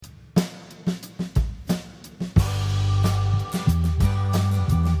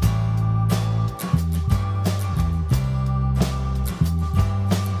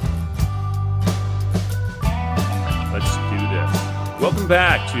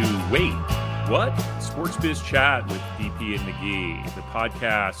back to Wait, What? Sports Biz Chat with DP and McGee, the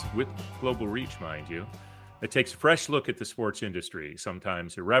podcast with global reach, mind you, that takes a fresh look at the sports industry,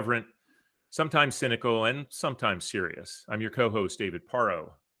 sometimes irreverent, sometimes cynical, and sometimes serious. I'm your co-host, David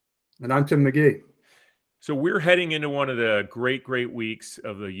Parro. And I'm Tim McGee. So we're heading into one of the great weeks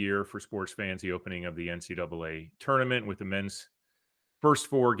of the year for sports fans, the opening of the NCAA tournament with the men's first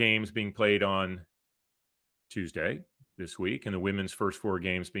four games being played on Tuesday this week, and the women's first four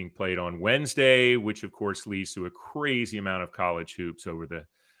games being played on Wednesday, which of course leads to a crazy amount of college hoops over the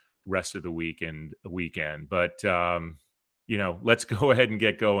rest of the weekend. But let's go ahead and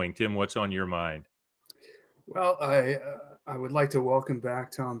get going. Tim, what's on your mind? Well, I would like to welcome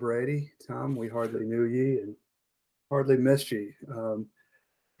back Tom Brady. Tom, we hardly knew ye and hardly missed ye.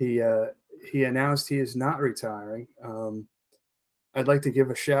 He announced he is not retiring. I'd like to give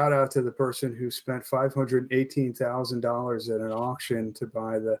a shout out to the person who spent $518,000 at an auction to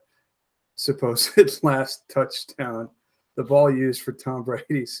buy the supposed last touchdown, the ball used for Tom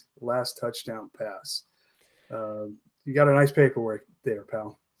Brady's last touchdown pass. You got a nice paperwork there,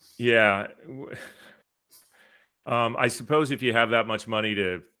 pal. Yeah. I suppose if you have that much money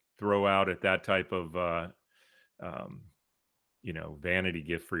to throw out at that type of, vanity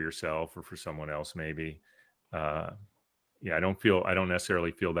gift for yourself or for someone else, maybe, I don't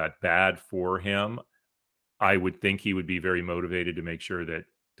necessarily feel that bad for him. I would think he would be very motivated to make sure that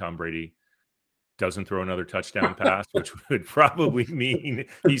Tom Brady doesn't throw another touchdown pass, which would probably mean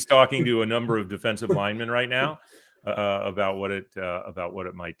he's talking to a number of defensive linemen right now about what it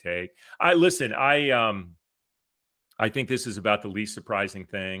might take. I think this is about the least surprising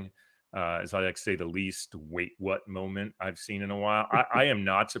thing. As I like to say, the least wait what moment I've seen in a while. I am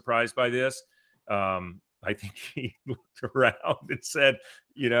not surprised by this. I think he looked around and said,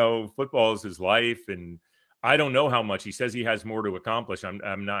 football is his life. And I don't know how much. He says he has more to accomplish.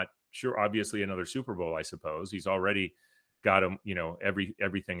 I'm not sure. Obviously, another Super Bowl, I suppose. He's already got him,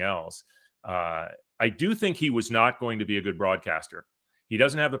 everything else. I do think he was not going to be a good broadcaster. He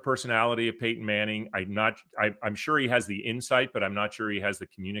doesn't have the personality of Peyton Manning. I'm sure he has the insight, but I'm not sure he has the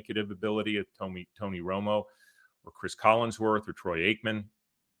communicative ability of Tony Romo or Chris Collinsworth or Troy Aikman.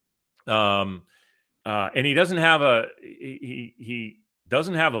 And he doesn't have a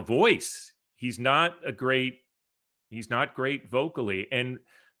voice. He's not great vocally. And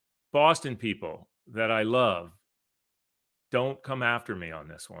Boston people that I love, don't come after me on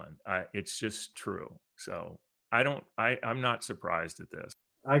this one. It's just true. So I'm not surprised at this.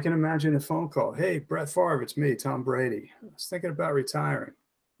 I can imagine a phone call. Hey, Brett Favre, it's me, Tom Brady. I was thinking about retiring.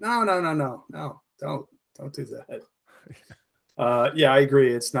 No, don't do that. I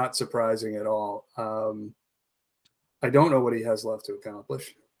agree. It's not surprising at all. I don't know what he has left to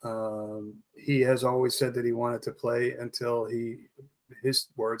accomplish. He has always said that he wanted to play until his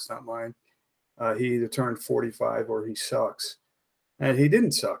words, not mine, he either turned 45 or he sucks. And he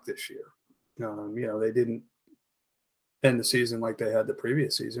didn't suck this year. They didn't end the season like they had the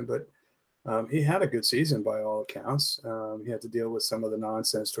previous season, but he had a good season by all accounts. He had to deal with some of the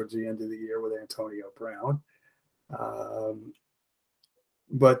nonsense towards the end of the year with Antonio Brown.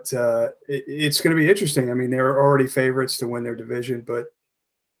 But it's going to be interesting. I mean, they're already favorites to win their division, but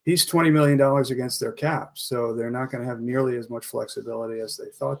he's $20 million against their cap. So they're not going to have nearly as much flexibility as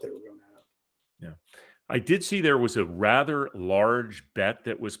they thought they were going to have. Yeah. I did see there was a rather large bet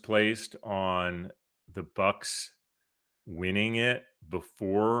that was placed on the Bucs winning it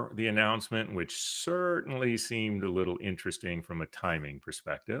before the announcement, which certainly seemed a little interesting from a timing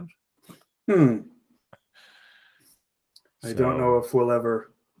perspective. I don't know if we'll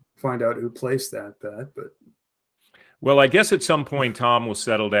ever find out who placed that bet, but. Well, I guess at some point Tom will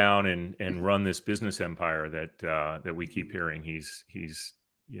settle down and run this business empire that we keep hearing he's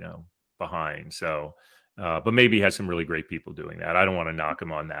behind. So, but maybe he has some really great people doing that. I don't want to knock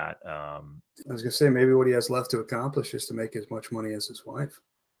him on that. I was gonna say maybe what he has left to accomplish is to make as much money as his wife.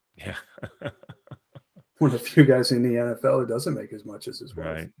 Yeah, one of the few guys in the NFL who doesn't make as much as his wife.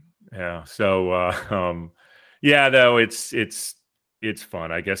 Right. Yeah. So. Though it's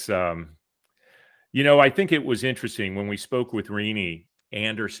fun. I guess, I think it was interesting when we spoke with Renee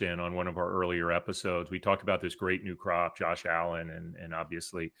Anderson on one of our earlier episodes. We talked about this great new crop, Josh Allen, and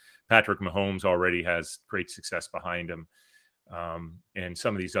obviously Patrick Mahomes already has great success behind him. And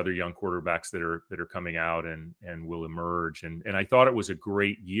some of these other young quarterbacks that are coming out and will emerge. And I thought it was a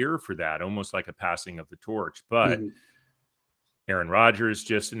great year for that, almost like a passing of the torch. But Aaron Rodgers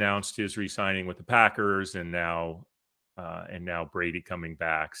just announced his re-signing with the Packers, and now Brady coming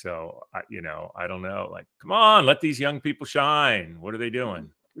back. So I don't know. Like, come on, let these young people shine. What are they doing?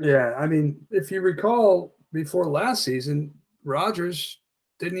 Yeah, I mean, if you recall, before last season, Rodgers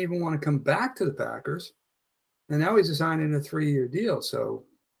didn't even want to come back to the Packers. And now he's signing a 3-year deal. So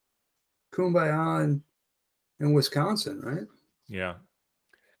kumbaya in Wisconsin, right? Yeah.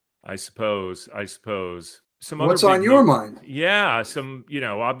 I suppose. Some other What's big on your news. mind? Yeah,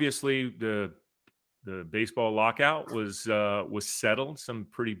 obviously the baseball lockout was settled. Some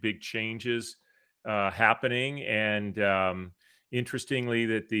pretty big changes happening, and interestingly,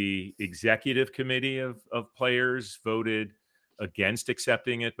 that the executive committee of players voted against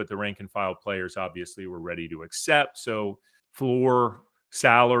accepting it, but the rank and file players obviously were ready to accept. So floor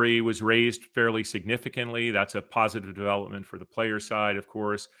salary was raised fairly significantly. That's a positive development for the player side, of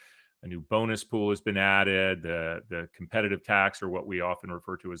course. A new bonus pool has been added. The competitive tax, or what we often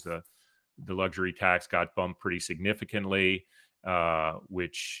refer to as the luxury tax, got bumped pretty significantly,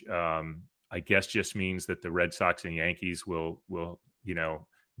 which I guess just means that the Red Sox and Yankees will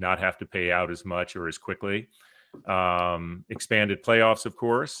not have to pay out as much or as quickly. Expanded playoffs, of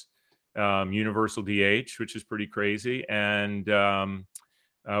course, universal DH, which is pretty crazy, and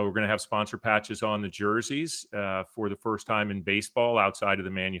we're going to have sponsor patches on the jerseys for the first time in baseball outside of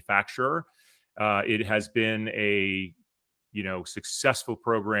the manufacturer. It has been a successful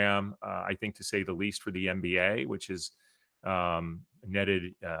program, I think, to say the least, for the NBA, which is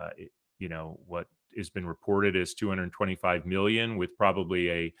netted what has been reported as $225 million, with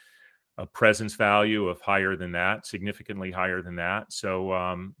probably a presence value of higher than that, significantly higher than that.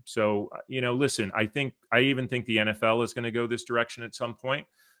 So listen, I even think the NFL is going to go this direction at some point,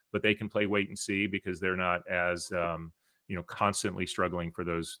 but they can play wait and see because they're not as constantly struggling for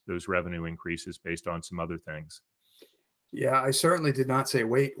those revenue increases based on some other things. Yeah, I certainly did not say,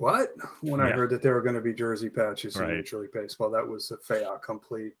 wait, what? When I heard that there were going to be jersey patches in Major League Baseball. That was a fait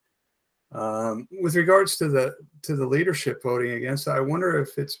accompli. With regards to the leadership voting against, I wonder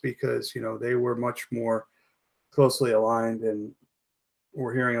if it's because, they were much more closely aligned, and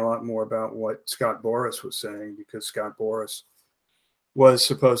we're hearing a lot more about what Scott Boras was saying, because Scott Boras was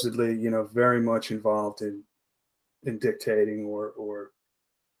supposedly, very much involved in dictating or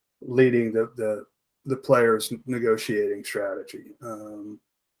leading the players' negotiating strategy.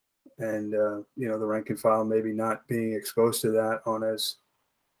 And the rank and file maybe not being exposed to that on as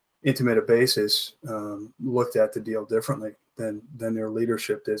intimate a basis, looked at the deal differently than their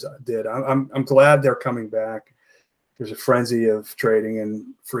leadership did. I'm glad they're coming back. There's a frenzy of trading and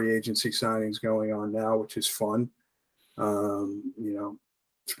free agency signings going on now, which is fun.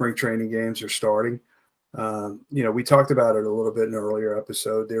 Spring training games are starting. We talked about it a little bit in an earlier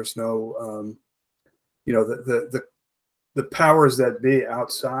episode. There's no, the powers that be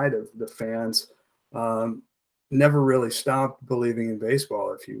outside of the fans never really stopped believing in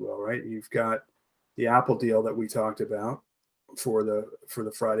baseball, if you will, right? You've got the Apple deal that we talked about for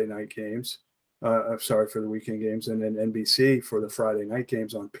the Friday night games. For the weekend games, and then NBC for the Friday night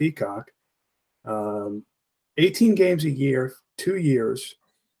games on Peacock. 18 games a year, 2 years,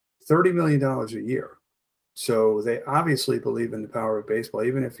 $30 million a year. So they obviously believe in the power of baseball,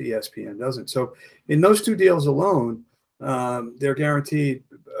 even if ESPN doesn't. So in those two deals alone, they're guaranteed.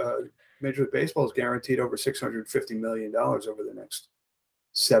 Major League Baseball is guaranteed over $650 million over the next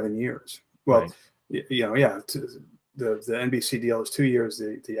 7 years. Well, right. The NBC deal is 2 years.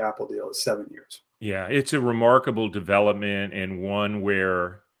 The Apple deal is 7 years. Yeah, it's a remarkable development, and one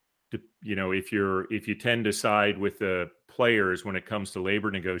where, if you tend to side with the players when it comes to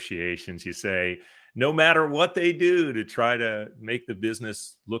labor negotiations, you say no matter what they do to try to make the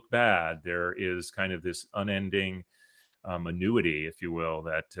business look bad, there is kind of this unending annuity, if you will,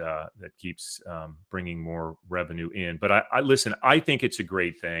 that keeps bringing more revenue in. But I listen. I think it's a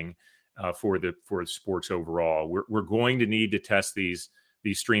great thing for sports overall. We're going to need to test these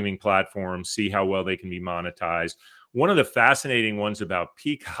streaming platforms, see how well they can be monetized. One of the fascinating ones about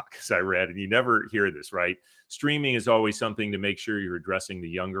Peacock, as I read, and you never hear this, right? Streaming is always something to make sure you're addressing the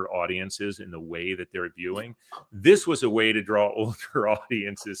younger audiences in the way that they're viewing. This was a way to draw older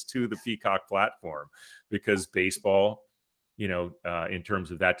audiences to the Peacock platform, because baseball, in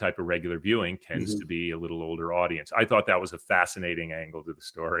terms of that type of regular viewing, tends to be a little older audience. I thought that was a fascinating angle to the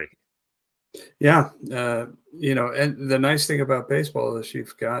story. Yeah. And the nice thing about baseball is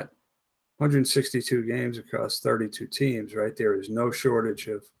you've got 162 games across 32 teams, right? There is no shortage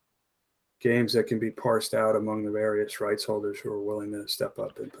of games that can be parsed out among the various rights holders who are willing to step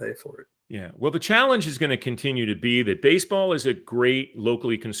up and pay for it. Yeah. Well, the challenge is going to continue to be that baseball is a great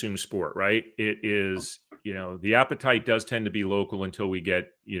locally consumed sport, right? It is, the appetite does tend to be local until we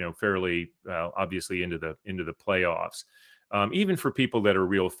get, fairly obviously into the playoffs, even for people that are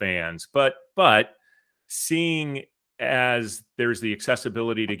real fans. But seeing as there's the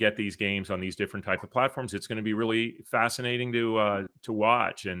accessibility to get these games on these different type of platforms, it's going to be really fascinating to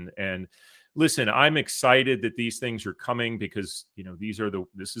watch. And listen, I'm excited that these things are coming because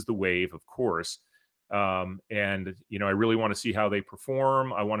this is the wave, of course. And I really want to see how they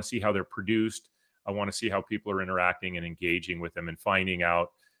perform. I want to see how they're produced. I want to see how people are interacting and engaging with them and finding out,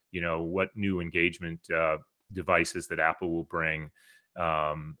 what new engagement devices that Apple will bring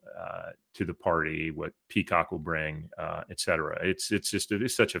to the party, what Peacock will bring, et cetera. It's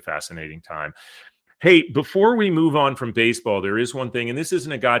such a fascinating time. Hey, before we move on from baseball, there is one thing, and this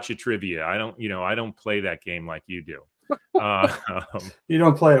isn't a gotcha trivia. I don't play that game like you do. You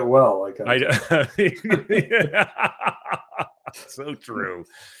don't play it well, like I do. So true.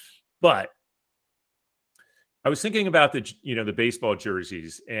 But I was thinking about the baseball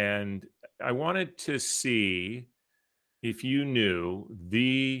jerseys, and I wanted to see if you knew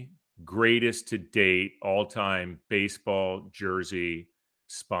the greatest to date all-time baseball jersey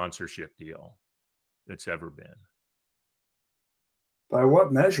sponsorship deal that's ever been. By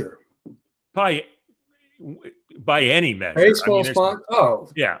what measure? By any measure. Baseball sponsor? Oh,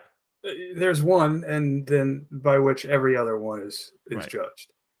 yeah. There's one, and then by which every other one is right.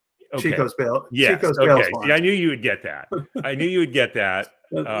 Judged. Okay. Chico's bail. Yes. Chico's okay. bail See, I knew you would get that. I knew you would get that.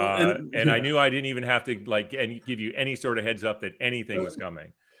 And I knew I didn't even have to give you any sort of heads up that anything was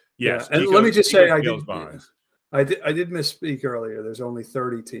coming. Yes. Yeah. And let me just say, I did misspeak earlier. There's only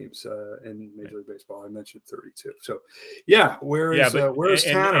 30 teams in Major League Baseball. I mentioned 32. So, yeah, where's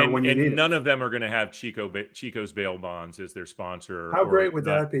Tanner when you need it? None of them are going to have Chico's bail bonds as their sponsor. How great would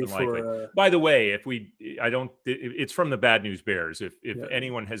that be By the way, it's from the Bad News Bears. If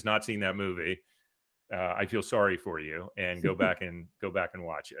anyone has not seen that movie, I feel sorry for you, and go back and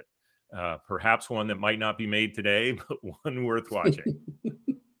watch it. Perhaps one that might not be made today, but one worth watching.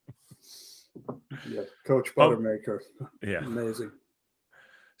 Yeah, Coach Buttermaker. Yeah, amazing.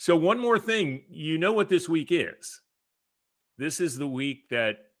 So one more thing, what this week is. This is the week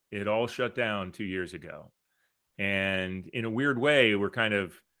that it all shut down 2 years ago, and in a weird way, we're kind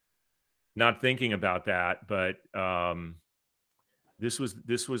of not thinking about that. But this was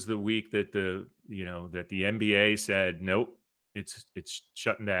the week that the NBA said nope, it's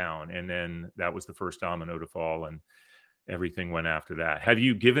shutting down, and then that was the first domino to fall, and everything went after that. Have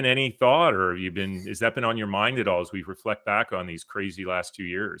you given any thought, or has that been on your mind at all as we reflect back on these crazy last 2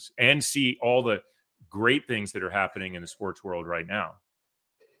 years and see all the great things that are happening in the sports world right now?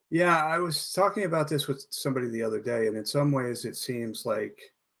 Yeah, I was talking about this with somebody the other day, and in some ways it seems like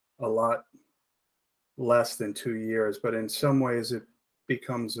a lot less than 2 years, but in some ways it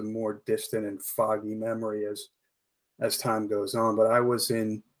becomes a more distant and foggy memory as time goes on. But I was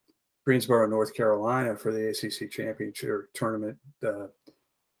in Greensboro, North Carolina for the ACC championship tournament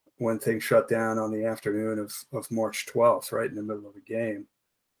when things shut down on the afternoon of March 12th, right in the middle of a game.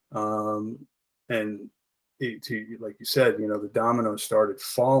 And like you said, the dominoes started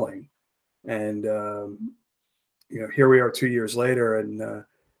falling, and here we are 2 years later, and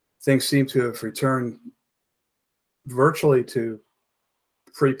things seem to have returned virtually to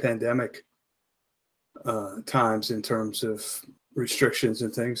pre-pandemic times in terms of restrictions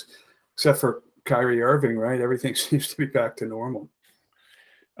and things. Except for Kyrie Irving, right? Everything seems to be back to normal.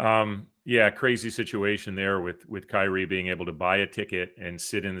 Yeah, crazy situation there with Kyrie being able to buy a ticket and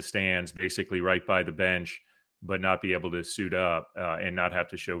sit in the stands, basically right by the bench, but not be able to suit up and not have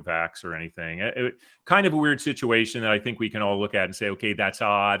to show vax or anything. Kind of a weird situation that I think we can all look at and say, okay, that's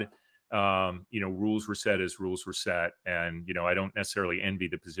odd. Rules were set as rules were set, and I don't necessarily envy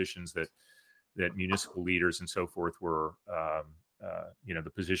the positions that municipal leaders and so forth were. The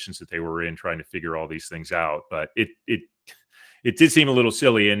positions that they were in, trying to figure all these things out. But it did seem a little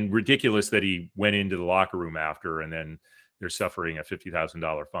silly and ridiculous that he went into the locker room after, and then they're suffering a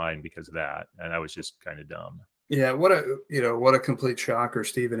 $50,000 fine because of that. And that was just kind of dumb. Yeah, what a complete shocker.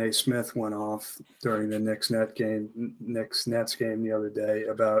 Stephen A. Smith went off during the Knicks Nets game the other day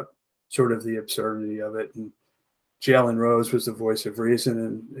about sort of the absurdity of it. And Jalen Rose was the voice of reason,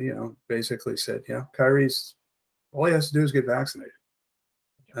 and basically said, Kyrie's, all he has to do is get vaccinated,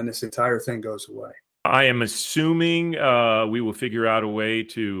 and this entire thing goes away. I am assuming we will figure out a way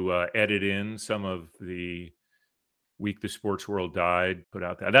to edit in some of the week the sports world died, put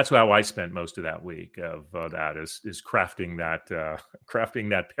out that. That's how I spent most of that week of that is crafting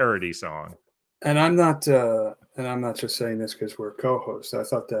that parody song. And I'm not just saying this because we're co-hosts. I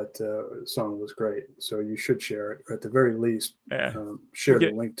thought that song was great, so you should share it, or at the very least, share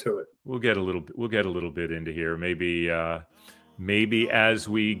the link to it. We'll get a little bit into here, maybe as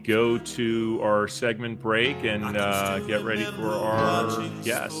we go to our segment break and get ready for our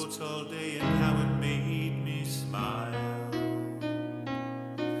guest.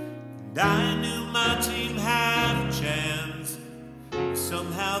 And I knew my team had a chance.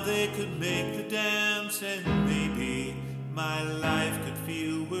 Somehow they could make the dance, and maybe my life could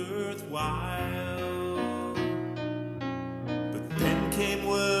feel worthwhile. But then came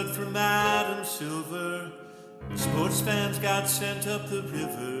word from Adam Silver. Sports fans got sent up the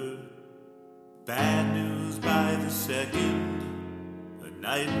river. Bad news by the second. A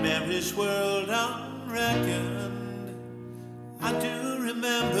nightmarish world unreckoned. I do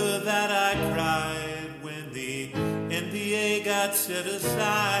remember that I cried when the NBA got set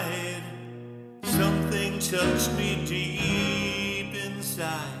aside. Something touched me deep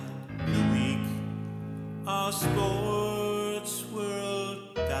inside. The week our sports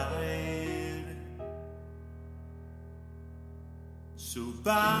world died. So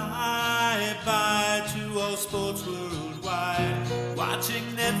bye-bye to all sports worldwide. Watching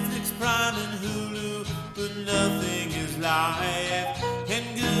Netflix, Prime and Hulu, but nothing is live.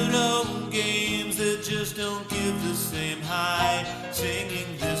 And good old games that just don't give the same high.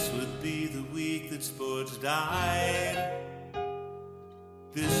 Singing this would be the week that sports died.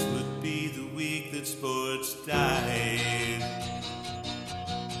 This would be the week that sports died.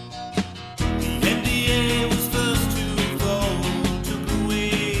 The NBA was first to fall.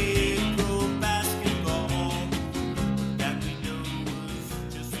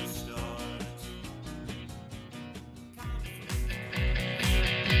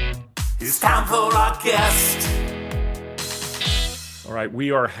 It's time for our guest. All right, we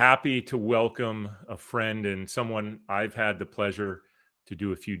are happy to welcome a friend and someone I've had the pleasure to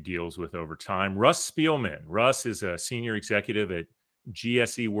do a few deals with over time, Russ Spielman. Russ is a senior executive at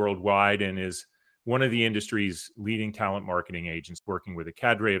GSE Worldwide and is one of the industry's leading talent marketing agents, working with a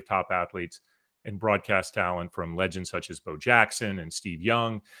cadre of top athletes and broadcast talent from legends such as Bo Jackson and Steve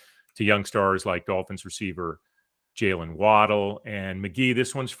Young to young stars like Dolphins receiver Jalen Waddle. And McGee,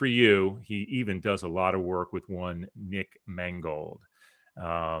 this one's for you. He even does a lot of work with one Nick Mangold.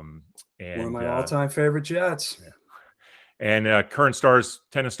 And one of my all-time favorite Jets. Yeah. And current stars,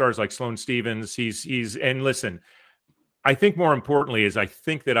 tennis stars like Sloane Stephens. He's and listen, I think more importantly is I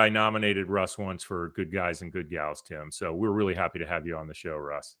think that I nominated Russ once for Good Guys and Good Gals, Tim. So we're really happy to have you on the show,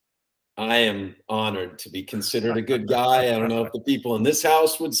 Russ. I am honored to be considered a good guy. I don't know if the people in this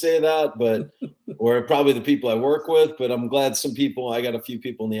house would say that, or probably the people I work with, but I'm glad I got a few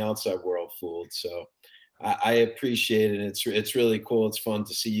people in the outside world fooled. So I appreciate it. It's really cool. It's fun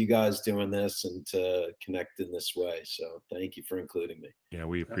to see you guys doing this and to connect in this way. So thank you for including me. Yeah,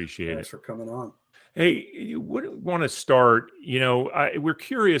 we appreciate it. Thanks for coming on. Hey, you want to start, we're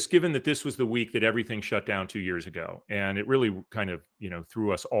curious, given that this was the week that everything shut down 2 years ago, and it really kind of,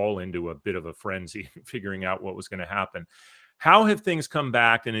 threw us all into a bit of a frenzy figuring out what was going to happen. How have things come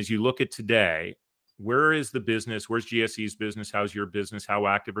back? And as you look at today, where is the business? Where's GSE's business? How's your business? How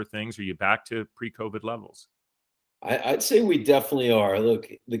active are things? Are you back to pre-COVID levels? I'd say we definitely are. Look,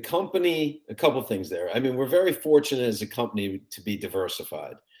 the company, a couple of things there. I mean, we're very fortunate as a company to be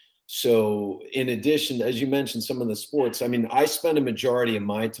diversified. So in addition, as you mentioned, some of the sports, I mean, I spend a majority of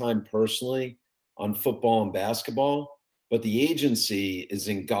my time personally on football and basketball, but the agency is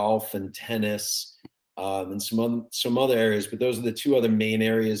in golf and tennis and some other areas, but those are the two other main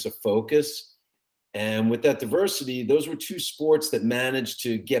areas of focus. And with that diversity, those were two sports that managed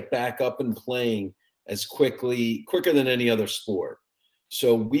to get back up and playing as quicker than any other sport.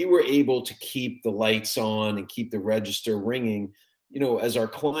 So we were able to keep the lights on and keep the register ringing. As our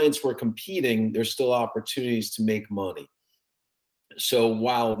clients were competing, there's still opportunities to make money. So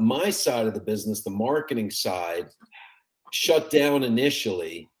while my side of the business, the marketing side, shut down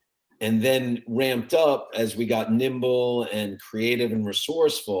initially and then ramped up as we got nimble and creative and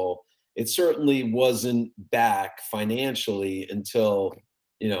resourceful, it certainly wasn't back financially until,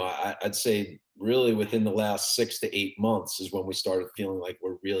 I'd say really within the last 6 to 8 months is when we started feeling like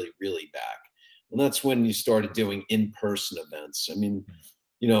we're really, really back. And that's when you started doing in-person events. I mean,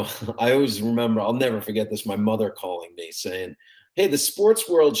 I always remember, I'll never forget this, my mother calling me saying, "Hey, the sports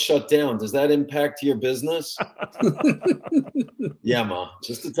world shut down. Does that impact your business?" Yeah, Ma,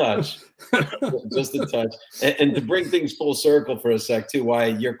 just a touch. Just a touch. And to bring things full circle for a sec too, why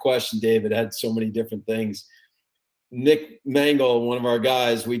your question, David, had so many different things. Nick Mangold, one of our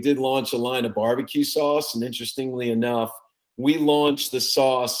guys, we did launch a line of barbecue sauce. And interestingly enough, we launched the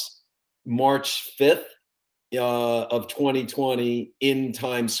sauce March 5th of 2020 in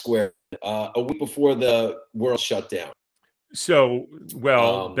Times Square, a week before the world shut down. So,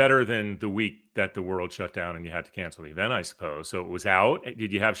 better than the week that the world shut down and you had to cancel the event, I suppose. So it was out.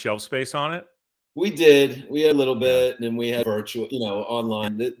 Did you have shelf space on it? We did. We had a little bit, and then we had virtual,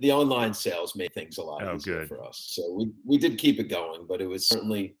 online. The online sales made things a lot easier for us. So we did keep it going, but it was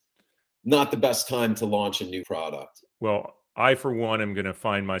certainly not the best time to launch a new product. Well, I for one am going to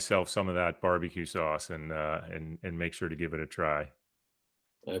find myself some of that barbecue sauce and make sure to give it a try.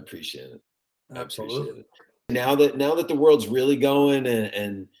 I appreciate it. I appreciate Absolutely. it. Now that the world's really going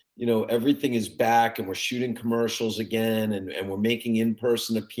and everything is back and we're shooting commercials again and we're making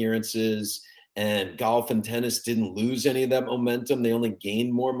in-person appearances, and golf and tennis didn't lose any of that momentum. They only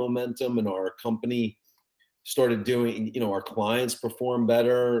gained more momentum, and our company started doing, our clients perform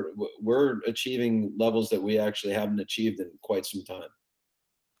better. We're achieving levels that we actually haven't achieved in quite some time.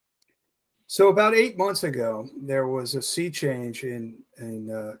 So about 8 months ago, there was a sea change in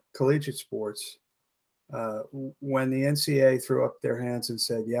collegiate sports when the NCAA threw up their hands and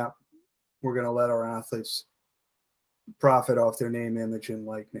said, "Yeah, we're going to let our athletes profit off their name, image, and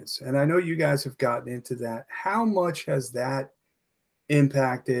likeness." And I know you guys have gotten into that. How much has that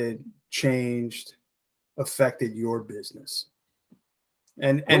impacted, changed, affected your business,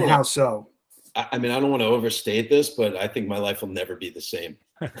 and how so? I mean, I don't want to overstate this, but I think my life will never be the same.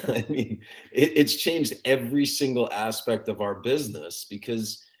 I mean, it's changed every single aspect of our business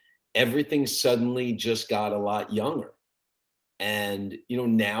because everything suddenly just got a lot younger. And,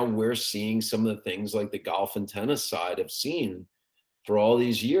 now we're seeing some of the things like the golf and tennis side have seen for all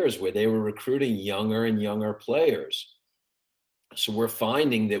these years where they were recruiting younger and younger players. So we're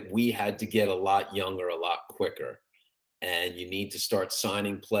finding that we had to get a lot younger, a lot quicker. And you need to start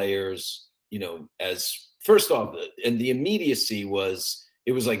signing players, as first off, and the immediacy was,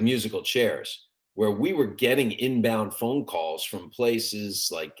 it was like musical chairs where we were getting inbound phone calls from places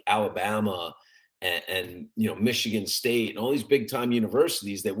like Alabama and Michigan State and all these big time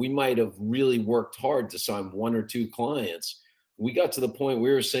universities that we might have really worked hard to sign one or two clients. We got to the point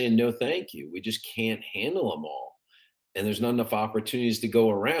where we were saying, no, thank you. We just can't handle them all. And there's not enough opportunities to go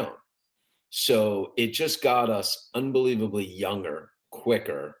around. So it just got us unbelievably younger,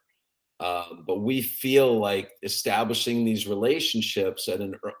 quicker. But we feel like establishing these relationships at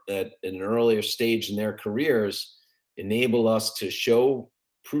an earlier stage in their careers enable us to show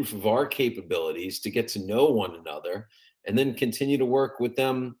proof of our capabilities, to get to know one another, and then continue to work with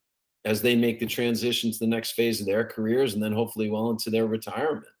them as they make the transition to the next phase of their careers, and then hopefully well into their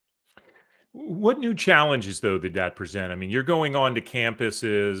retirement. What new challenges, though, did that present? I mean, you're going on to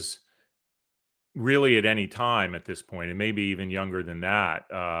campuses really at any time at this point, and maybe even younger than that.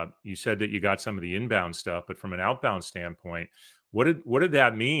 You said that you got some of the inbound stuff, but from an outbound standpoint, what did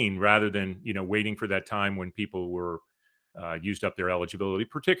that mean rather than, waiting for that time when people were used up their eligibility,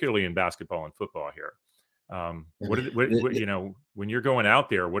 particularly in basketball and football here? When you're going out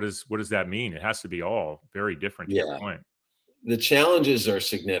there, what does that mean? It has to be all very different to your point. The challenges are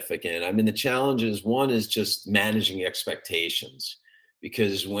significant. I mean, the challenges, one is just managing expectations.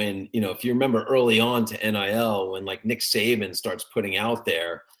 Because when, if you remember early on to NIL, when like Nick Saban starts putting out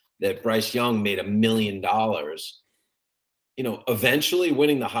there that Bryce Young made $1 million, eventually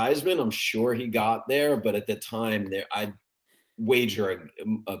winning the Heisman, I'm sure he got there. But at the time there, I'd wager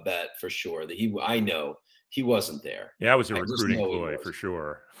a bet for sure that I know he wasn't there. Yeah, it was a recruiting ploy for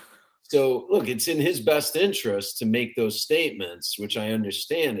sure. So look, it's in his best interest to make those statements, which I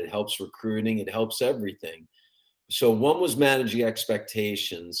understand. It helps recruiting. It helps everything. So one was managing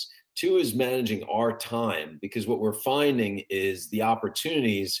expectations. Two is managing our time, because what we're finding is the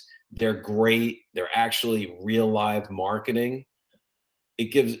opportunities, they're great. They're actually real live marketing.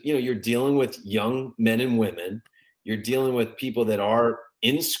 It gives, you're dealing with young men and women. You're dealing with people that are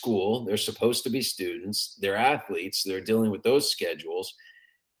in school. They're supposed to be students. They're athletes. They're dealing with those schedules.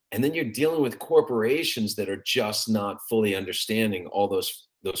 And then you're dealing with corporations that are just not fully understanding all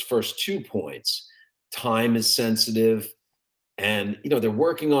those first 2 points. Time is sensitive, and they're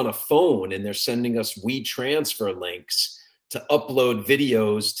working on a phone and they're sending us WeTransfer links to upload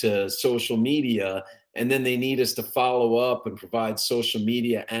videos to social media, and then they need us to follow up and provide social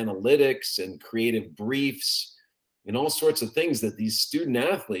media analytics and creative briefs and all sorts of things that these student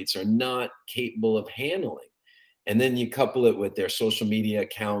athletes are not capable of handling. And then you couple it with their social media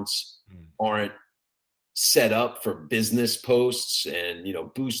accounts aren't set up for business posts and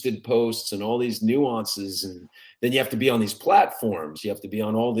boosted posts and all these nuances, and then you have to be on these platforms. You have to be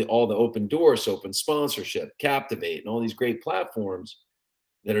on all the Open Doors, Open Sponsorship, Captivate, and all these great platforms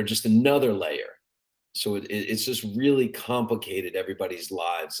that are just another layer. So it's just really complicated everybody's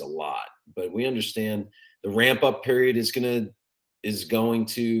lives a lot. But we understand the ramp up period is going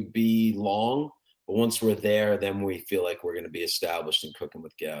to be long. But once we're there, then we feel like we're going to be established and cooking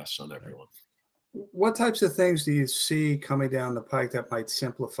with gas on everyone. What types of things do you see coming down the pike that might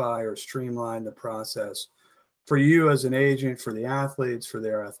simplify or streamline the process for you as an agent, for the athletes, for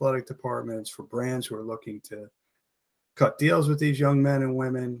their athletic departments, for brands who are looking to cut deals with these young men and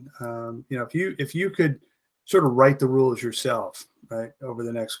women. If you could sort of write the rules yourself, right, over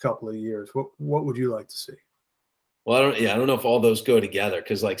the next couple of years, what would you like to see? Well, I don't know if all those go together,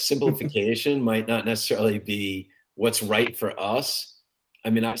 because like simplification might not necessarily be what's right for us. I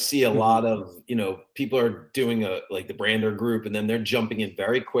mean, I see a lot of, people are doing like the Brander Group, and then they're jumping in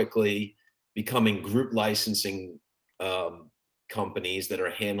very quickly, becoming group licensing companies that are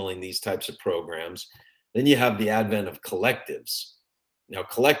handling these types of programs. Then you have the advent of collectives. Now,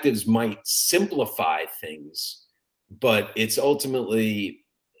 collectives might simplify things, but it's ultimately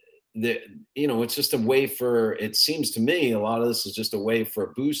it's just a way for, it seems to me, a lot of this is just a way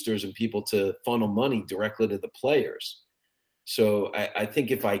for boosters and people to funnel money directly to the players. So I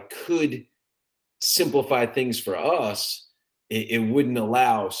think if I could simplify things for us, it wouldn't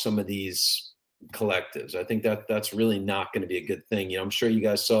allow some of these collectives. I think that's really not going to be a good thing. I'm sure you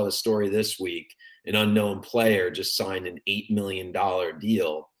guys saw the story this week. An unknown player just signed an $8 million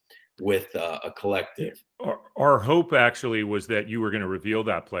deal with a collective. Our hope actually was that you were going to reveal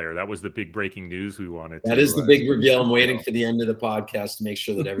that player. That was the big breaking news we wanted. That is the big reveal. I'm waiting for the end of the podcast to make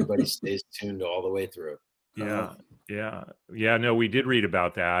sure that everybody stays tuned all the way through. Yeah. No, we did read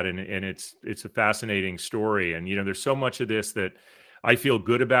about that, and it's a fascinating story. And there's so much of this that I feel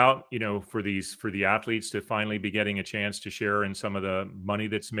good about. For the athletes to finally be getting a chance to share in some of the money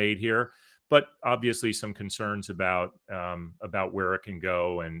that's made here. But obviously some concerns about where it can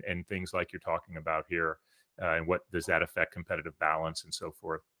go and things like you're talking about here, and what does that affect competitive balance and so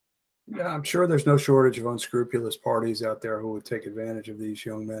forth. Yeah, I'm sure there's no shortage of unscrupulous parties out there who would take advantage of these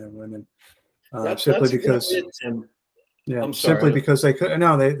young men and women simply because they could.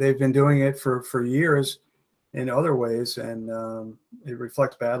 No, they've been doing it for years in other ways, and it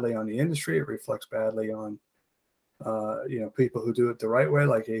reflects badly on the industry. It reflects badly on people who do it the right way,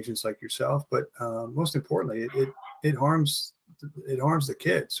 like agents like yourself. But most importantly, it harms the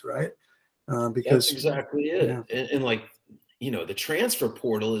kids, right? Because that's exactly it. Yeah. And like, the transfer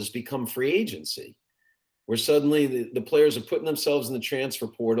portal has become free agency, where suddenly the players are putting themselves in the transfer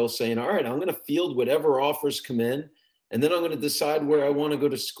portal saying, all right, I'm going to field whatever offers come in, and then I'm going to decide where I want to go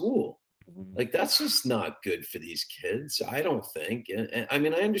to school. Like, that's just not good for these kids, I don't think. And I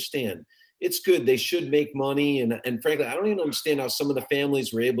mean, I understand it's good. They should make money. And frankly, I don't even understand how some of the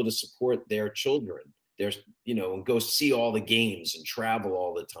families were able to support their children, and go see all the games and travel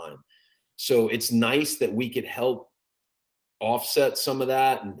all the time. So it's nice that we could help offset some of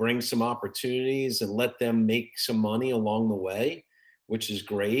that and bring some opportunities and let them make some money along the way, which is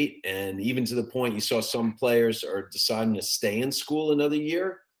great. And even to the point, you saw some players are deciding to stay in school another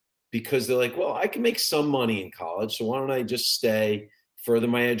year because they're like, well, I can make some money in college, so why don't I just stay, further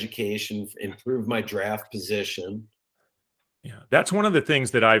my education, improve my draft position. Yeah, that's one of the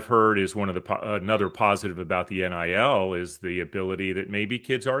things that I've heard is another positive about the NIL is the ability that maybe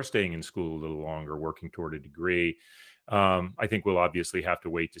kids are staying in school a little longer, working toward a degree. I think we'll obviously have to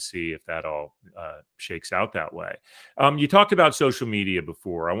wait to see if that all shakes out that way. You talked about social media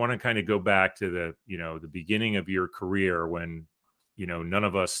before. I want to kind of go back to the beginning of your career when, none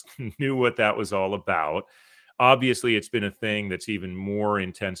of us knew what that was all about. Obviously, it's been a thing that's even more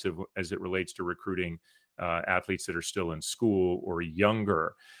intensive as it relates to recruiting athletes that are still in school or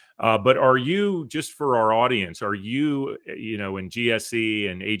younger. But are you, just for our audience, are you, in GSE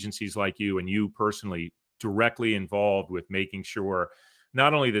and agencies like you and you personally directly involved with making sure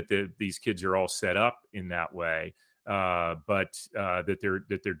not only that these kids are all set up in that way, but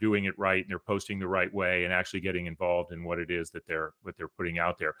that they're doing it right and they're posting the right way and actually getting involved in what it is that they're putting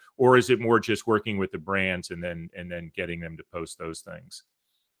out there? Or is it more just working with the brands and then getting them to post those things?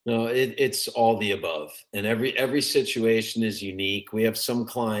 No, it's all the above. And every situation is unique. We have some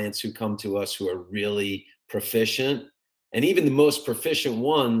clients who come to us who are really proficient, and even the most proficient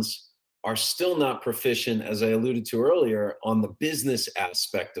ones are still not proficient, as I alluded to earlier, on the business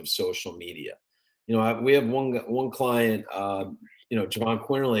aspect of social media. We have one client, Javon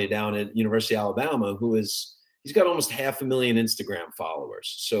Quinterley down at University of Alabama, he's got almost 500,000 Instagram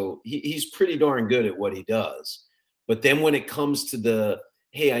followers. So he's pretty darn good at what he does. But then when it comes to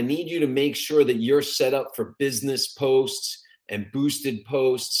hey, I need you to make sure that you're set up for business posts and boosted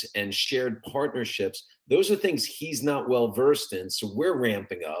posts and shared partnerships, those are things he's not well versed in. So we're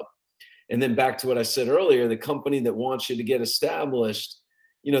ramping up. And then back to what I said earlier, the company that wants you to get established,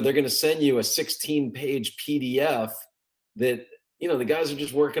 they're going to send you a 16-page PDF that, the guys are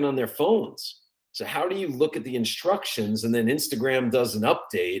just working on their phones. So how do you look at the instructions and then Instagram does an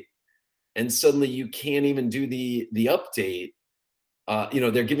update and suddenly you can't even do the update?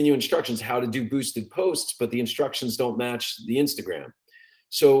 They're giving you instructions how to do boosted posts, but the instructions don't match the Instagram.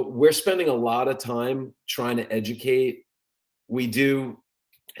 So we're spending a lot of time trying to educate. We do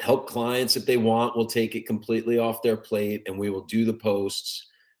help clients if they want. We'll take it completely off their plate and we will do the posts,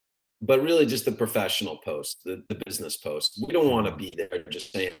 but really just the professional posts, the business posts. We don't want to be there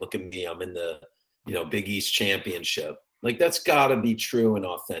just saying, look at me, I'm in the, Big East championship. Like, that's got to be true and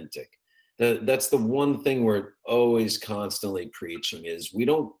authentic. That's the one thing we're always constantly preaching is we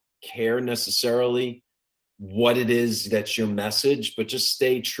don't care necessarily what it is that's your message, but just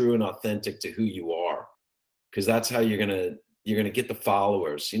stay true and authentic to who you are, because that's how you're gonna get the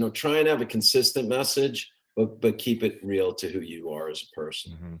followers. Try and have a consistent message, but keep it real to who you are as a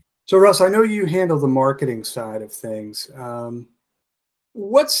person. Mm-hmm. So Russ, I know you handle the marketing side of things.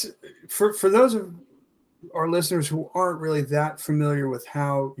 What's for those of our listeners who aren't really that familiar with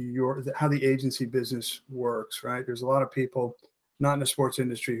how the agency business works, right? There's a lot of people not in the sports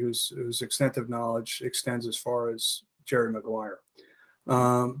industry whose extensive knowledge extends as far as Jerry Maguire.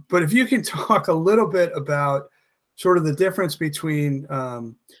 But if you can talk a little bit about sort of the difference between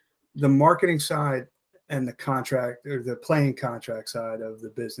the marketing side and the contract or the playing contract side of the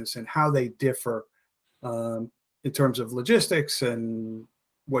business and how they differ in terms of logistics and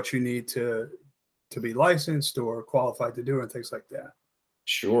what you need to be licensed or qualified to do and things like that.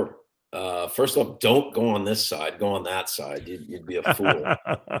 Sure. First off, don't go on this side, go on that side. You'd be a fool.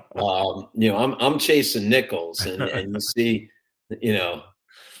 I'm chasing nickels and you see,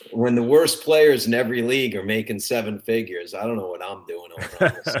 when the worst players in every league are making 7 figures, I don't know what I'm doing over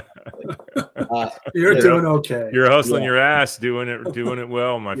on this side. You're doing okay. You're hustling your ass, doing it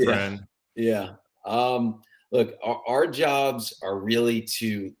well, my friend. Yeah. Look, our jobs are really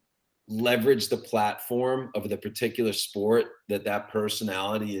to leverage the platform of the particular sport that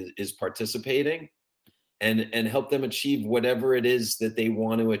personality is participating and help them achieve whatever it is that they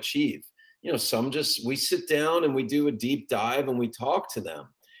want to achieve. We sit down and we do a deep dive and we talk to them.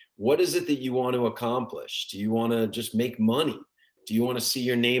 What is it that you want to accomplish? Do you want to just make money? Do you want to see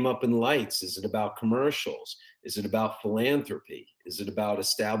your name up in lights? Is it about commercials? Is it about philanthropy? Is it about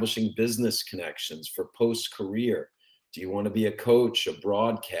establishing business connections for post-career? Do you want to be a coach, a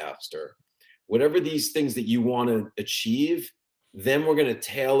broadcaster? Whatever these things that you want to achieve, then we're going to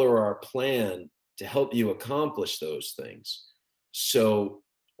tailor our plan to help you accomplish those things. So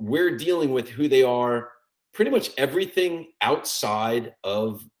we're dealing with who they are, pretty much everything outside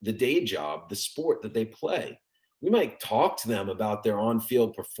of the day job, the sport that they play. We might talk to them about their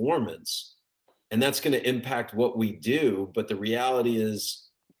on-field performance, and that's going to impact what we do. But the reality is,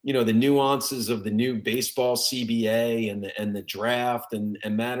 the nuances of the new baseball CBA and the draft and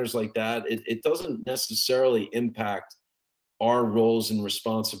matters like that, it doesn't necessarily impact our roles and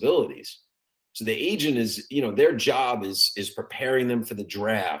responsibilities. So the agent is, their job is preparing them for the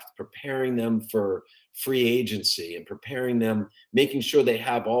draft, preparing them for free agency, and preparing them, making sure they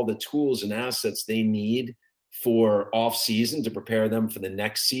have all the tools and assets they need for off season to prepare them for the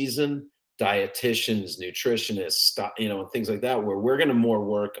next season. Dietitians, nutritionists, and things like that, where we're going to more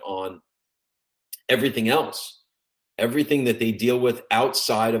work on everything else, everything that they deal with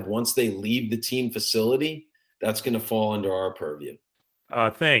outside of once they leave the team facility, that's going to fall under our purview.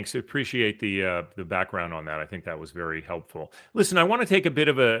 Thanks. I appreciate the background on that. I think that was very helpful. Listen, I want to take a bit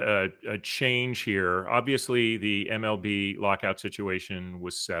of a change here. Obviously, the MLB lockout situation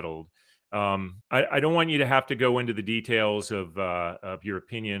was settled. I don't want you to have to go into the details of your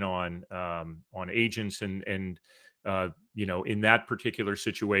opinion on agents and in that particular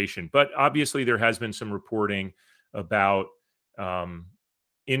situation. But obviously, there has been some reporting about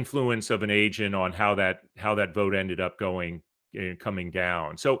influence of an agent on how that vote ended up coming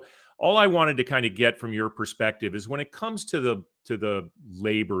down. So all I wanted to kind of get from your perspective is when it comes to the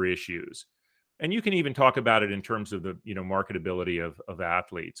labor issues, and you can even talk about it in terms of the marketability of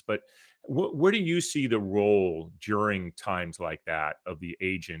athletes, but where do you see the role during times like that of the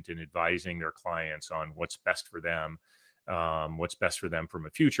agent in advising their clients on what's best for them, what's best for them from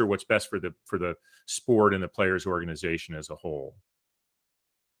a future, what's best for the sport and the players' organization as a whole?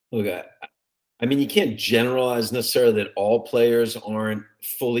 Look, I mean, you can't generalize necessarily that all players aren't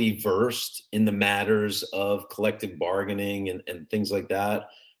fully versed in the matters of collective bargaining and things like that.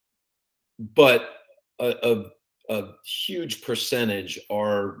 But a huge percentage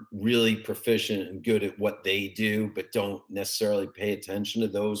are really proficient and good at what they do, but don't necessarily pay attention to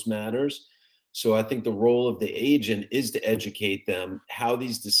those matters. So I think the role of the agent is to educate them how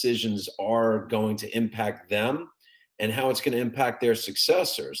these decisions are going to impact them and how it's going to impact their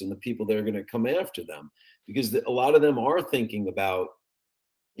successors and the people that are going to come after them. Because a lot of them are thinking about,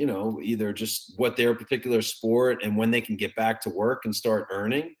 either just what their particular sport and when they can get back to work and start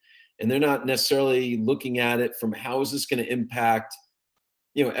earning. And they're not necessarily looking at it from how is this going to impact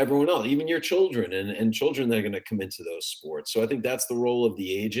everyone else, even your children and children that are going to come into those sports. So I think that's the role of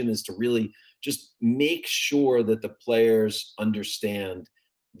the agent, is to really just make sure that the players understand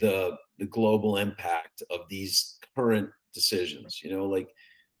the global impact of these current decisions. Like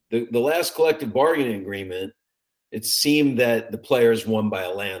the last collective bargaining agreement, it seemed that the players won by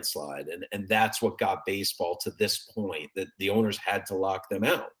a landslide, and that's what got baseball to this point, that the owners had to lock them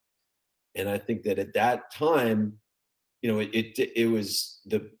out. And I think that at that time, it was,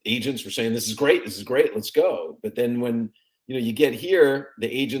 the agents were saying, this is great, let's go. But then when you get here, the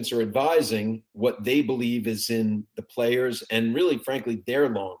agents are advising what they believe is in the players and really, frankly, their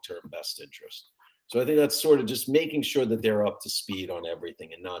long-term best interest. So I think that's sort of just making sure that they're up to speed on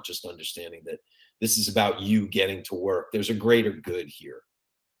everything, and not just understanding that this is about you getting to work. There's a greater good here.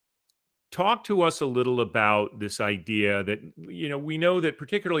 Talk to us a little about this idea that, we know that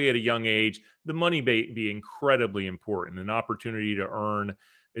particularly at a young age, the money may be incredibly important, an opportunity to earn,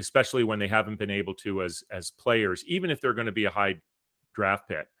 especially when they haven't been able to as players, even if they're going to be a high draft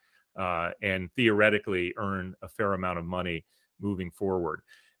pick, and theoretically earn a fair amount of money moving forward.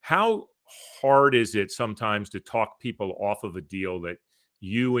 How hard is it sometimes to talk people off of a deal that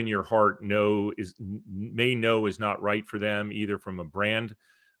you in your heart may know is not right for them, either from a brand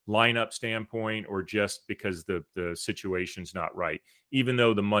lineup standpoint or just because the situation's not right, even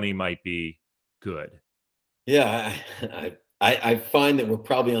though the money might be good? Yeah, I find that we're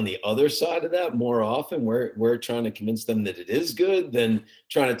probably on the other side of that more often. We're trying to convince them that it is good than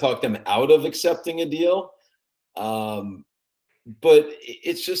trying to talk them out of accepting a deal. But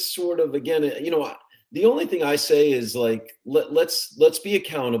it's just sort of, again, the only thing I say is, like, let's be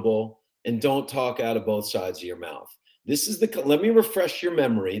accountable and don't talk out of both sides of your mouth. Let me refresh your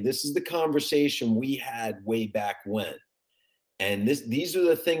memory. This is the conversation we had way back when. And these are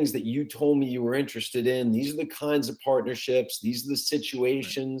the things that you told me you were interested in. These are the kinds of partnerships. These are the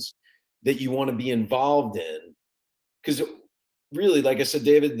situations that you want to be involved in. Because really, like I said,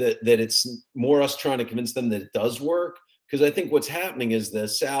 David, that it's more us trying to convince them that it does work. Because I think what's happening is the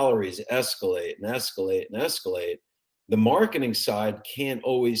salaries escalate and escalate and escalate. The marketing side can't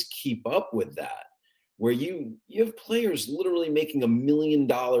always keep up with that, where you have players literally making $1 million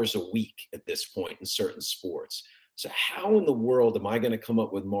a week at this point in certain sports. So how in the world am I going to come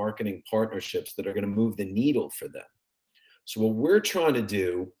up with marketing partnerships that are going to move the needle for them? So what we're trying to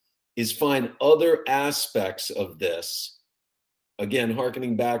do is find other aspects of this. Again,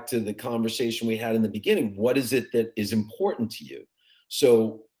 hearkening back to the conversation we had in the beginning, what is it that is important to you?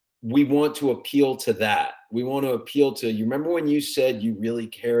 So we want to appeal to that. We want to appeal to, you remember when you said you really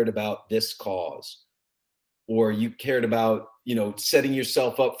cared about this cause, or you cared about, setting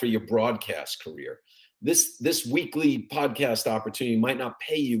yourself up for your broadcast career. This weekly podcast opportunity might not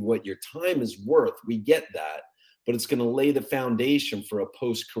pay you what your time is worth. We get that, but it's going to lay the foundation for a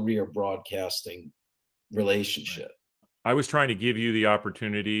post-career broadcasting relationship. I was trying to give you the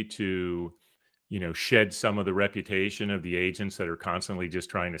opportunity to, shed some of the reputation of the agents that are constantly just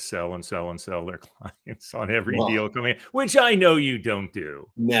trying to sell and sell and sell their clients on every deal coming in, which I know you don't do.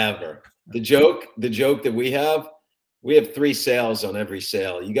 Never. The joke that we have 3 sales on every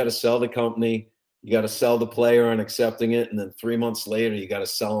sale. You got to sell the company, you got to sell the player on accepting it, and then 3 months later, you got to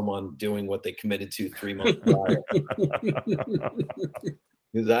sell them on doing what they committed to 3 months prior.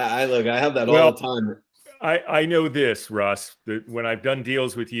 Because I have that all the time. I know this, Russ, that when I've done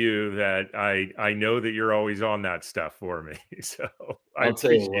deals with you, that I know that you're always on that stuff for me. So I'll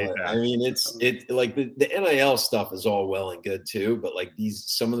tell you what, that. I mean, it's like the NIL stuff is all well and good too, but like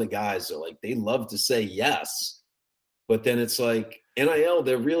some of the guys are like, they love to say yes, but then it's like NIL,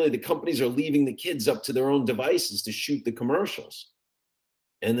 the companies are leaving the kids up to their own devices to shoot the commercials.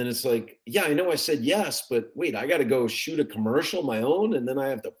 And then it's like, yeah, I know I said yes, but wait, I got to go shoot a commercial my own, and then I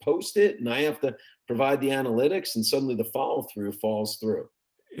have to post it, and I have to provide the analytics, and suddenly the follow through falls through.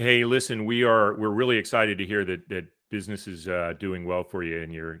 Hey, listen, we're really excited to hear that business is doing well for you,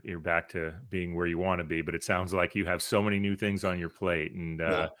 and you're back to being where you want to be. But it sounds like you have so many new things on your plate, and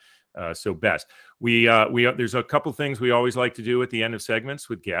so best. We there's a couple things we always like to do at the end of segments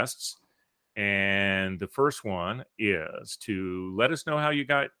with guests. And the first one is to let us know how you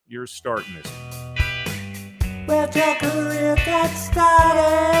got your start in this. Where'd your career get started?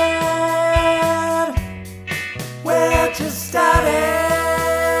 Where'd you started?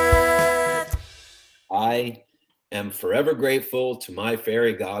 I am forever grateful to my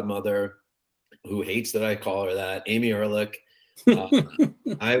fairy godmother, who hates that I call her that, Amy Ehrlich.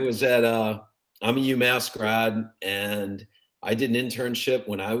 I was I'm a UMass grad, and I did an internship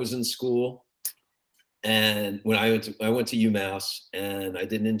when I was in school, and when I went to UMass, and I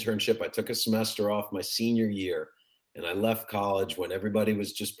did an internship. I took a semester off my senior year, And I left college when everybody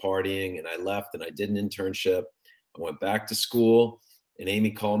was just partying, and I left and I did an internship. I went back to school, and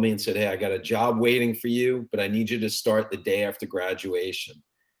Amy called me and said, "Hey, I got a job waiting for you, but I need you to start the day after graduation."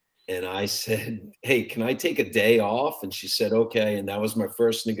 And I said, "Hey, can I take a day off?" And she said, "Okay." And that was my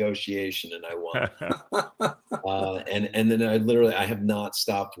first negotiation, and I won. And then I have not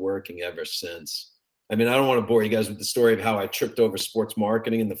stopped working ever since. I mean, I don't want to bore you guys with the story of how I tripped over sports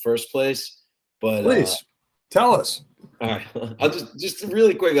marketing in the first place, but Please tell us. all right, I'll just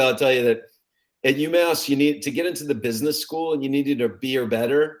really quick. I'll tell you that at UMass, you need to get into the business school, and you needed a B or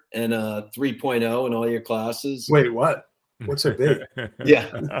better and a 3.0 in all your classes. Wait, what? What's a B? Yeah.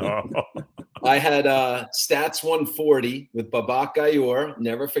 Oh. I had Stats 140 with Babak Gayoor.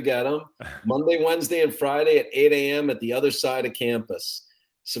 Never forget him. Monday, Wednesday, and Friday at 8 a.m. at the other side of campus.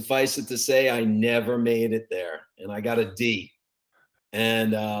 Suffice it to say, I never made it there, and I got a D.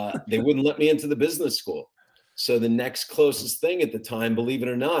 And they wouldn't let me into the business school. So the next closest thing at the time, believe it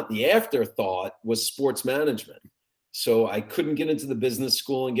or not, the afterthought was sports management. So I couldn't get into the business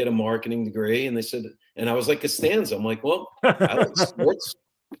school and get a marketing degree. And they said, and I was like Costanza. I'm like, well, I like sports.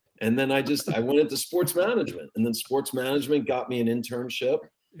 And then I went into sports management, and then sports management got me an internship.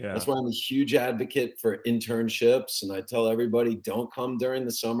 Yeah. That's why I'm a huge advocate for internships. And I tell everybody, don't come during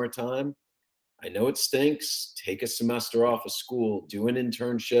the summertime. I know it stinks. Take a semester off of school, do an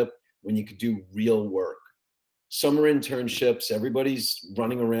internship when you could do real work. Summer internships, everybody's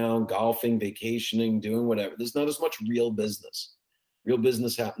running around, golfing, vacationing, doing whatever. There's not as much real business. Real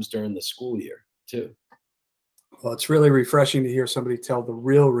business happens during the school year too. Well, it's really refreshing to hear somebody tell the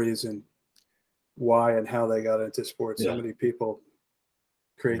real reason why and how they got into sports. Yeah. So many people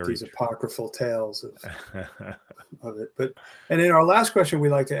create Very these true. apocryphal tales of it. And in our last question, we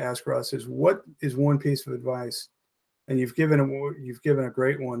like to ask Russ is, what is one piece of advice? And you've given a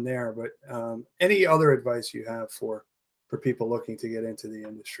great one there, but any other advice you have for people looking to get into the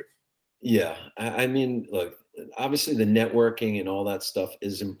industry? Yeah. I mean, look, obviously the networking and all that stuff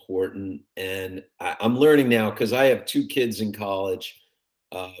is important. And I'm learning now because I have 2 kids in college.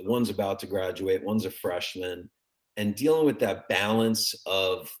 One's about to graduate, one's a freshman, and dealing with that balance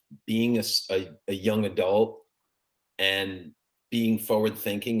of being a young adult and being forward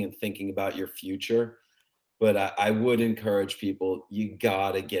thinking and thinking about your future. But I would encourage people, you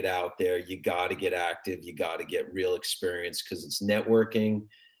got to get out there. You got to get active. You got to get real experience, because it's networking,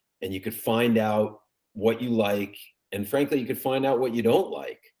 and you could find out what you like. And frankly, you could find out what you don't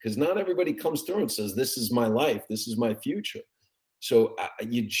like, because not everybody comes through and says, this is my life. This is my future. So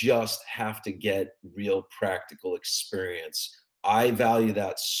you just have to get real practical experience. I value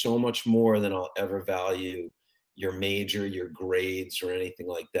that so much more than I'll ever value your major, your grades, or anything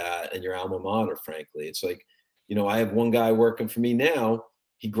like that, and your alma mater, frankly. It's like, I have one guy working for me now.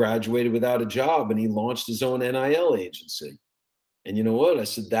 He graduated without a job, and he launched his own NIL agency. And you know what? I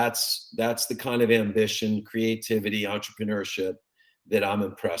said, that's the kind of ambition, creativity, entrepreneurship that I'm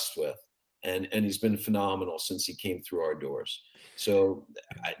impressed with. And he's been phenomenal since he came through our doors. So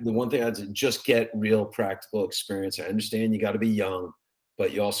the one thing I'd say, just get real practical experience. I understand you got to be young,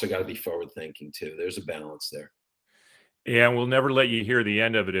 but you also got to be forward thinking too. There's a balance there. Yeah, and we'll never let you hear the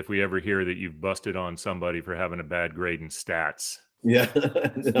end of it if we ever hear that you've busted on somebody for having a bad grade in stats. Yeah,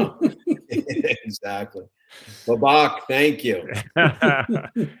 no, exactly. Babak, thank you.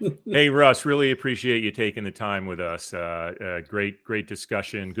 Hey, Russ, really appreciate you taking the time with us. Great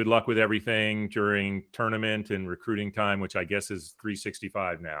discussion. Good luck with everything during tournament and recruiting time, which I guess is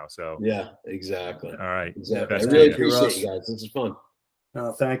 365 now. So yeah, exactly. All right. Exactly. I Best really of luck. appreciate you guys. This is fun.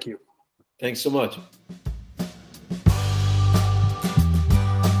 Thank you. Thanks so much.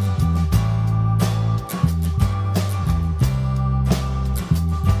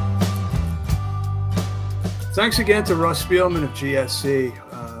 Thanks again to Russ Spielman of GSC,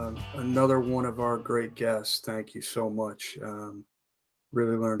 another one of our great guests. Thank you so much.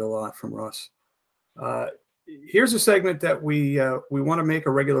 Really learned a lot from Russ. Here's a segment that we want to make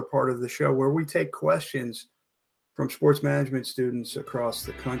a regular part of the show, where we take questions from sports management students across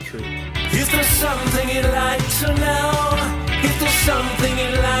the country. If there's something you'd like to know, if there's something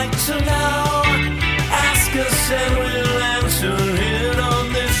you'd like to know, ask us and we'll answer it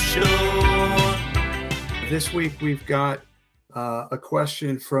on this show. This week, we've got a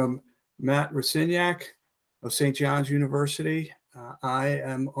question from Matt Rosignac of St. John's University. I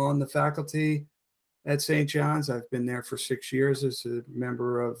am on the faculty at St. John's. I've been there for 6 years as a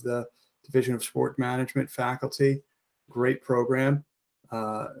member of the Division of Sport Management faculty. Great program.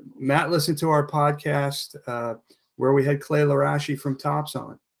 Matt listened to our podcast where we had Clay Larashi from Tops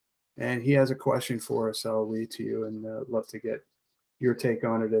on, and he has a question for us. I'll read to you, and love to get your take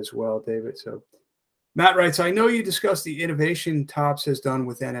on it as well, David. So Matt writes, I know you discussed the innovation Topps has done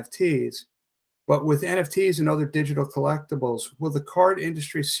with NFTs, but with NFTs and other digital collectibles, will the card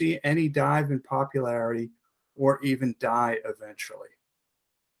industry see any dive in popularity or even die eventually?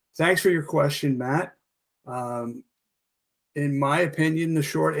 Thanks for your question, Matt. In my opinion, the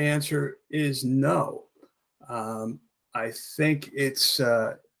short answer is no. I think it's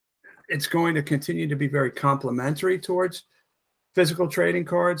going to continue to be very complementary towards physical trading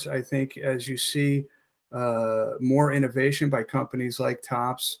cards. I think as you see more innovation by companies like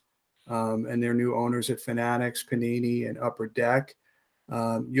Topps and their new owners at Fanatics, Panini, and Upper Deck,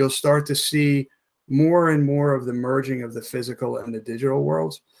 you'll start to see more and more of the merging of the physical and the digital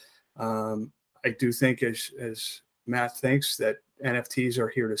worlds. I do think, as Matt thinks, that NFTs are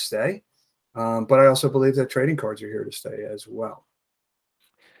here to stay, but I also believe that trading cards are here to stay as well.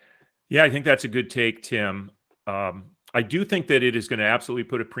 Yeah, I think that's a good take, Tim. I do think that it is going to absolutely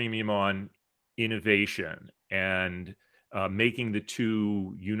put a premium on innovation and making the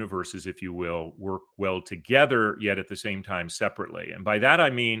two universes, if you will, work well together, yet at the same time separately. And by that, I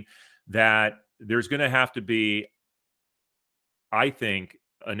mean that there's going to have to be, I think,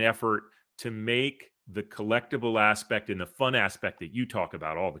 an effort to make the collectible aspect and the fun aspect that you talk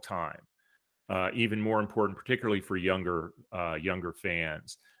about all the time even more important, particularly for younger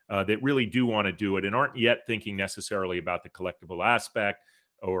fans that really do want to do it and aren't yet thinking necessarily about the collectible aspect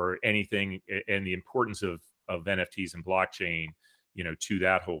or anything, and the importance of NFTs and blockchain, to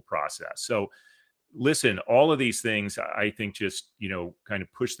that whole process. So listen, all of these things, I think, just, kind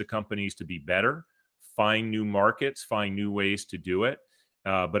of push the companies to be better, find new markets, find new ways to do it.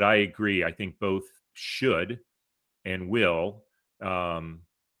 But I agree. I think both should and will live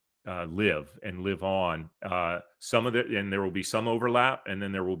on. Some of it, and there will be some overlap, and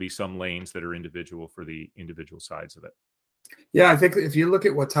then there will be some lanes that are individual for the individual sides of it. Yeah, I think if you look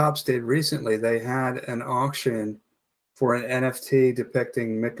at what Topps did recently, they had an auction for an NFT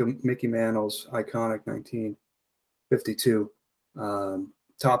depicting Mickey Mantle's iconic 1952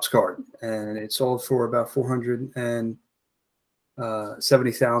 Topps card, and it sold for about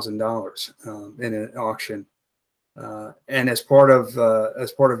 $470,000 in an auction. And as part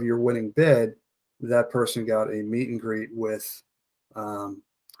of your winning bid, that person got a meet and greet with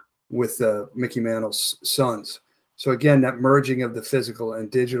Mickey Mantle's sons. So again, that merging of the physical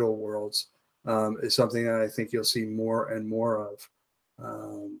and digital worlds is something that I think you'll see more and more of.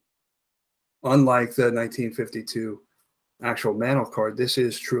 Unlike the 1952 actual Mantle card, this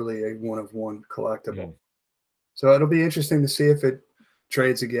is truly a one-of-one collectible. Mm. So it'll be interesting to see if it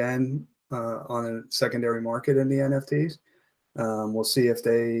trades again on a secondary market in the NFTs. We'll see if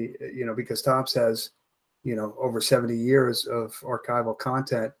they, because Topps has, over 70 years of archival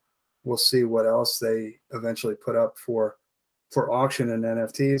content. We'll see what else they eventually put up for auction and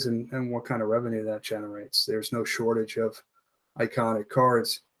NFTs and what kind of revenue that generates. There's no shortage of iconic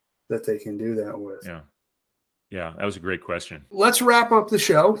cards that they can do that with. Yeah, that was a great question. Let's wrap up the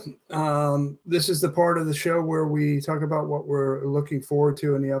show. This is the part of the show where we talk about what we're looking forward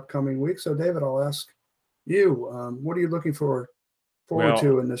to in the upcoming week. So, David, I'll ask you, what are you looking forward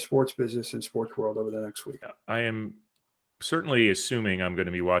to in the sports business and sports world over the next week? I am certainly assuming I'm going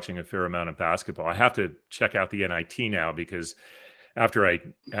to be watching a fair amount of basketball. I have to check out the NIT now because after I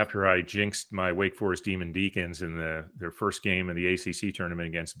jinxed my Wake Forest Demon Deacons in their first game in the ACC tournament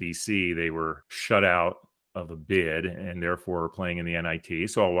against BC, they were shut out of a bid and therefore playing in the NIT.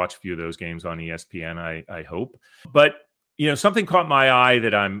 So I'll watch a few of those games on ESPN, I hope. But, something caught my eye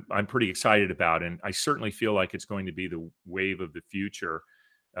that I'm pretty excited about, and I certainly feel like it's going to be the wave of the future.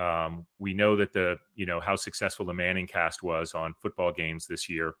 We know that how successful the Manning cast was on football games this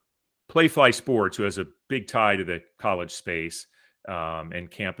year. Playfly Sports, who has a big tie to the college space and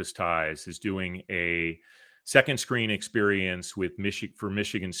campus ties, is doing a second screen experience with for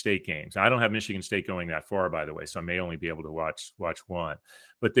Michigan State games. I don't have Michigan State going that far, by the way, so I may only be able to watch one.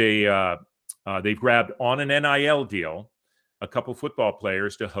 But they've grabbed on an NIL deal a couple football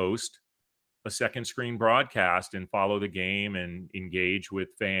players to host a second screen broadcast and follow the game and engage with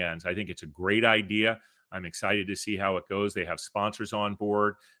fans. I think it's a great idea. I'm excited to see how it goes. They have sponsors on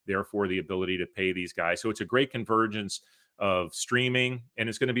board, therefore the ability to pay these guys. So it's a great convergence of streaming, and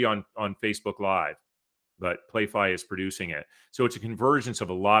it's going to be on Facebook Live, but Playfly is producing it. So it's a convergence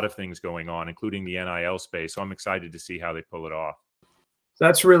of a lot of things going on, including the NIL space. So I'm excited to see how they pull it off.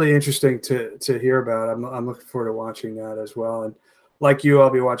 That's really interesting to hear about. I'm looking forward to watching that as well. And like you,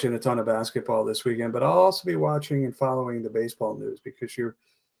 I'll be watching a ton of basketball this weekend, but I'll also be watching and following the baseball news because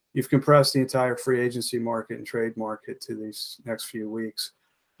you've compressed the entire free agency market and trade market to these next few weeks.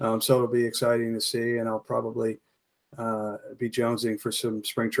 So it'll be exciting to see, and I'll probably be jonesing for some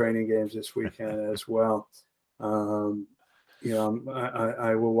spring training games this weekend as well. You know,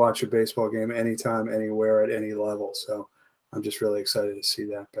 I will watch a baseball game anytime, anywhere, at any level. So I'm just really excited to see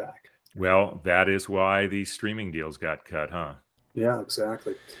that back. Well, that is why these streaming deals got cut, huh? Yeah,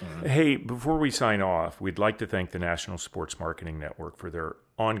 exactly. Hey, before we sign off, we'd like to thank the National Sports Marketing Network for their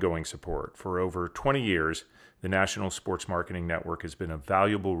ongoing support. For over 20 years, the National Sports Marketing Network has been a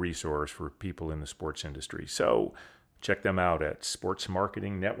valuable resource for people in the sports industry. So check them out at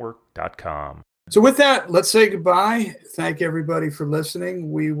sportsmarketingnetwork.com. So with that, let's say goodbye. Thank everybody for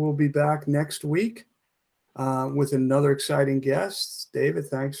listening. We will be back next week with another exciting guest. David,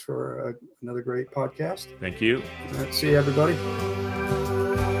 thanks for another great podcast. Thank you. See you, everybody.